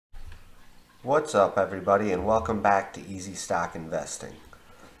What's up everybody, and welcome back to Easy Stock Investing.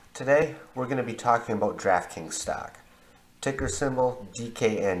 Today we're going to be talking about Draftkings stock, ticker symbol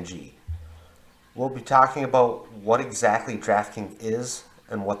DKNG. We'll be talking about what exactly Draftkings is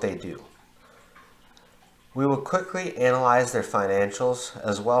and what they do. We will quickly analyze their financials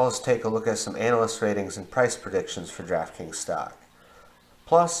as well as take a look at some analyst ratings and price predictions for Draftkings stock.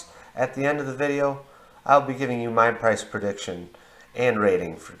 Plus, at the end of the video, I'll be giving you my price prediction and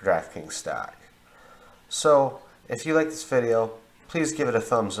rating for Draftkings stock. So, if you like this video, please give it a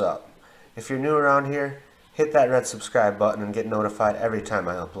thumbs up. If you're new around here, hit that red subscribe button and get notified every time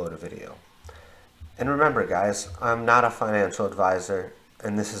I upload a video. And remember guys, I'm not a financial advisor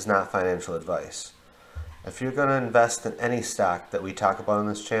and this is not financial advice. If you're going to invest in any stock that we talk about on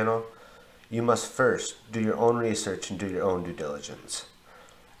this channel, you must first do your own research and do your own due diligence.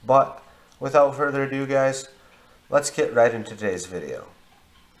 But without further ado guys, let's get right into today's video.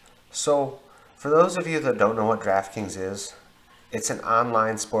 So, for those of you that don't know what Draftkings is, it's an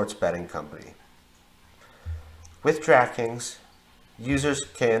online sports betting company. With Draftkings, users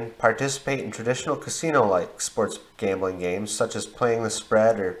can participate in traditional casino-like sports gambling games such as playing the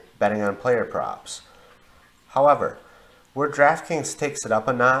spread or betting on player props. However, where Draftkings takes it up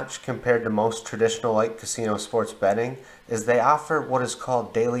a notch compared to most traditional like casino sports betting is they offer what is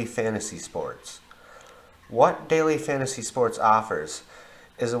called daily fantasy sports. What daily fantasy sports offers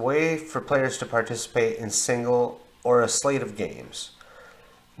is a way for players to participate in single or a slate of games,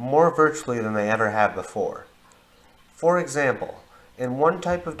 more virtually than they ever have before. For example, in one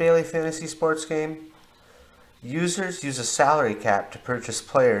type of daily fantasy sports game, users use a salary cap to purchase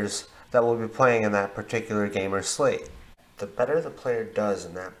players that will be playing in that particular game or slate. The better the player does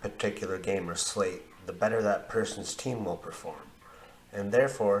in that particular game or slate, the better that person's team will perform, and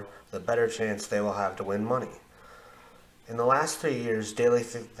therefore the better chance they will have to win money. In the last 3 years, daily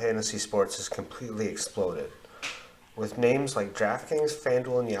fantasy sports has completely exploded, with names like DraftKings,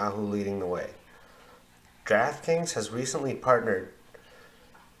 FanDuel, and Yahoo leading the way. DraftKings has recently partnered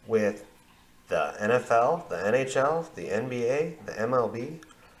with the NFL, the NHL, the NBA, the MLB.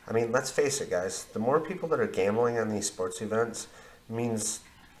 I mean, let's face it guys, the more people that are gambling on these sports events means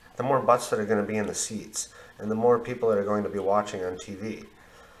the more butts that are going to be in the seats, and the more people that are going to be watching on TV.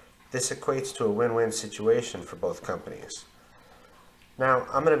 This equates to a win-win situation for both companies. Now,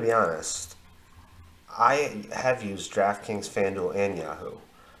 I'm going to be honest. I have used DraftKings, FanDuel, and Yahoo.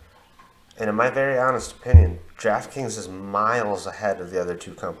 And in my very honest opinion, DraftKings is miles ahead of the other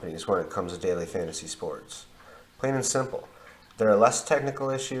two companies when it comes to daily fantasy sports. Plain and simple. There are less technical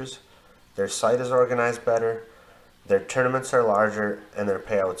issues, their site is organized better, their tournaments are larger, and their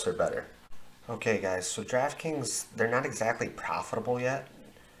payouts are better. Okay guys, so DraftKings, they're not exactly profitable yet,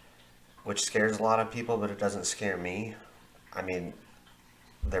 which scares a lot of people, but it doesn't scare me. I mean,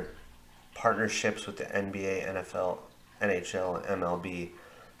 their partnerships with the NBA, NFL, NHL, and MLB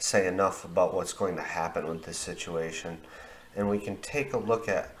say enough about what's going to happen with this situation. And we can take a look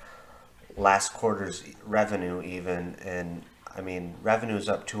at last quarter's revenue even, and I mean, revenue is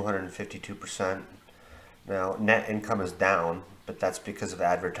up 252%. Now, net income is down, but that's because of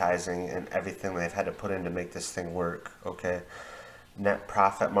advertising and everything they've had to put in to make this thing work, okay? Net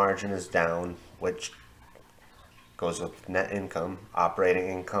profit margin is down, which goes with net income, operating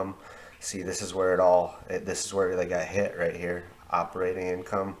income. See, this is where this is where they got hit right here, operating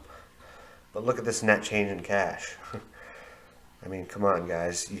income. But look at this net change in cash. I mean, come on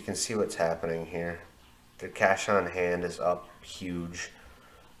guys, you can see what's happening here. The cash on hand is up huge.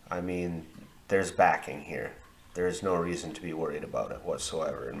 I mean, there's backing here. There is no reason to be worried about it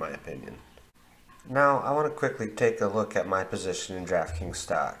whatsoever, in my opinion. Now, I want to quickly take a look at my position in DraftKings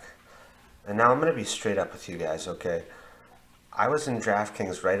stock. And now I'm going to be straight up with you guys, okay? I was in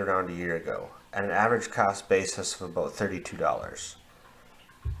DraftKings right around a year ago at an average cost basis of about $32.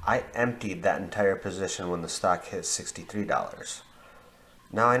 I emptied that entire position when the stock hit $63.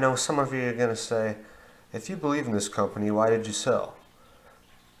 Now, I know some of you are going to say, if you believe in this company, why did you sell?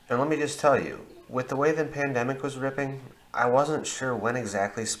 And let me just tell you, with the way the pandemic was ripping, I wasn't sure when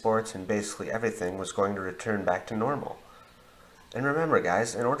exactly sports and basically everything was going to return back to normal. And remember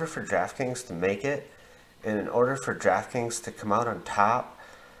guys, in order for DraftKings to make it, and in order for DraftKings to come out on top,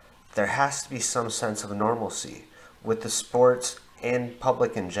 there has to be some sense of normalcy with the sports and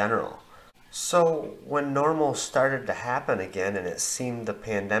public in general. So when normal started to happen again and it seemed the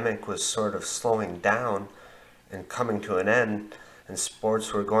pandemic was sort of slowing down and coming to an end and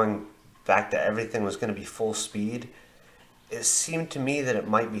sports were going back to everything was going to be full speed, it seemed to me that it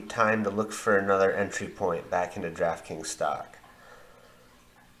might be time to look for another entry point back into DraftKings stock.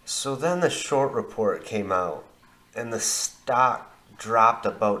 So then the short report came out and the stock dropped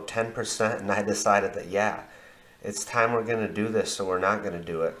about 10%, and I decided that, yeah, it's time we're going to do this, so we're not going to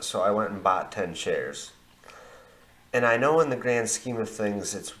do it. So I went and bought 10 shares. And I know in the grand scheme of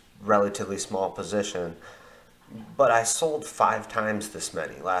things, it's relatively small position, but I sold 5 times this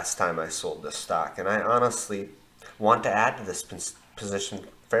many last time I sold this stock. And I honestly want to add to this position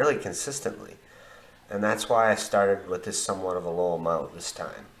fairly consistently. And that's why I started with this somewhat of a low amount this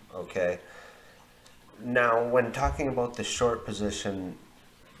time, okay? Now, when talking about the short position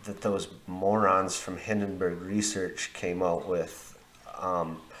that those morons from Hindenburg Research came out with,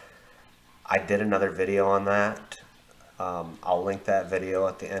 I did another video on that. I'll link that video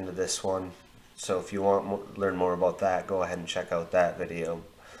at the end of this one. So if you want to learn more about that, go ahead and check out that video.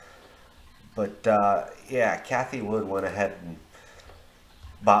 But yeah, Cathie Wood went ahead and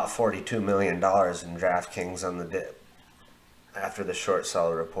bought $42 million in Draftkings on the dip after the short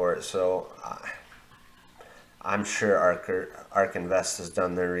seller report. So I'm sure ARK Invest has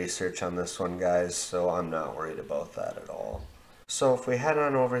done their research on this one, guys, so I'm not worried about that at all. So if we head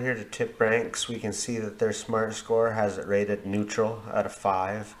on over here to Tip Ranks, we can see that their smart score has it rated neutral out of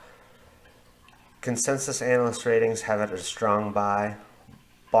 5. Consensus analyst ratings have it a strong buy.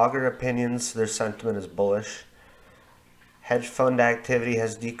 Blogger opinions, their sentiment is bullish. Hedge fund activity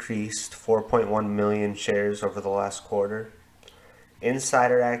has decreased 4.1 million shares over the last quarter.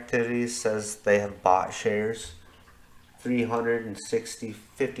 Insider activities says they have bought shares,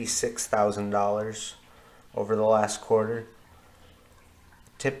 $56,000 over the last quarter.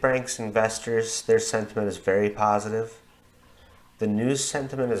 Tip Ranks investors, their sentiment is very positive. The news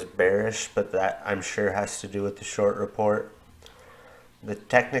sentiment is bearish, but that I'm sure has to do with the short report. The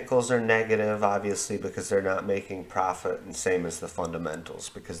technicals are negative, obviously, because they're not making profit, and same as the fundamentals,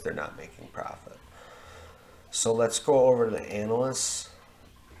 because they're not making profit. So let's go over to the analysts.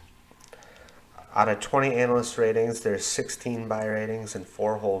 Out of 20 analyst ratings, there's 16 buy ratings and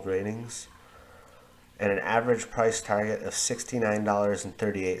 4 hold ratings, and an average price target of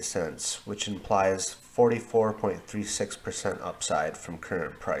 $69.38, which implies 44.36% upside from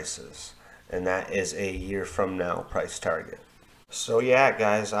current prices, and that is a year from now price target. So yeah,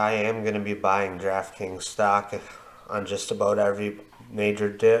 guys, I am going to be buying Draftkings stock on just about every major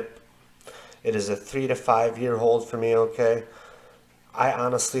dip. It is a 3 to 5 year hold for me, okay? I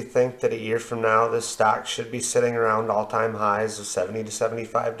honestly think that a year from now, this stock should be sitting around all-time highs of $70 to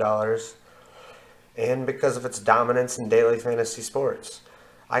 $75. And because of its dominance in daily fantasy sports,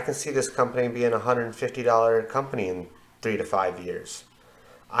 I can see this company being a $150 company in 3 to 5 years.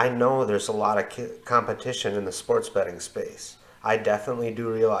 I know there's a lot of competition in the sports betting space. I definitely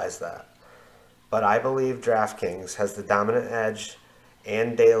do realize that. But I believe Draftkings has the dominant edge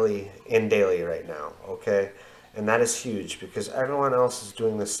and daily right now, okay? And that is huge because everyone else is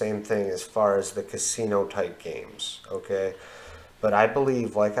doing the same thing as far as the casino type games, okay? But I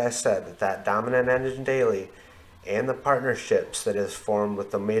believe, like I said, that dominant edge in daily and the partnerships that is formed with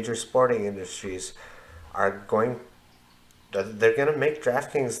the major sporting industries they're going to make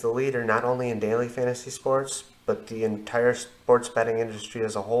Draftkings the leader not only in daily fantasy sports, but the entire sports betting industry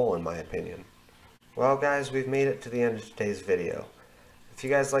as a whole, in my opinion. Well, guys, we've made it to the end of today's video. If you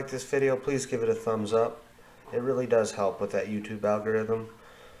guys like this video, please give it a thumbs up. It really does help with that YouTube algorithm.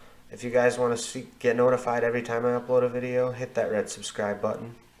 If you guys want to get notified every time I upload a video, hit that red subscribe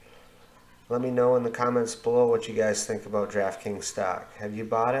button. Let me know in the comments below what you guys think about Draftkings stock. Have you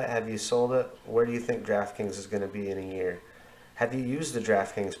bought it? Have you sold it? Where do you think Draftkings is going to be in a year? Have you used the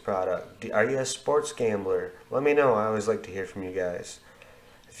Draftkings product? Are you a sports gambler? Let me know. I always like to hear from you guys.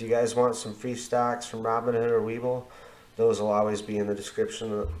 If you guys want some free stocks from Robinhood or Webull, those will always be in the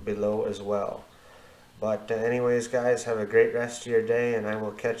description below as well. But anyways, guys, have a great rest of your day, and I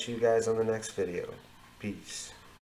will catch you guys on the next video. Peace.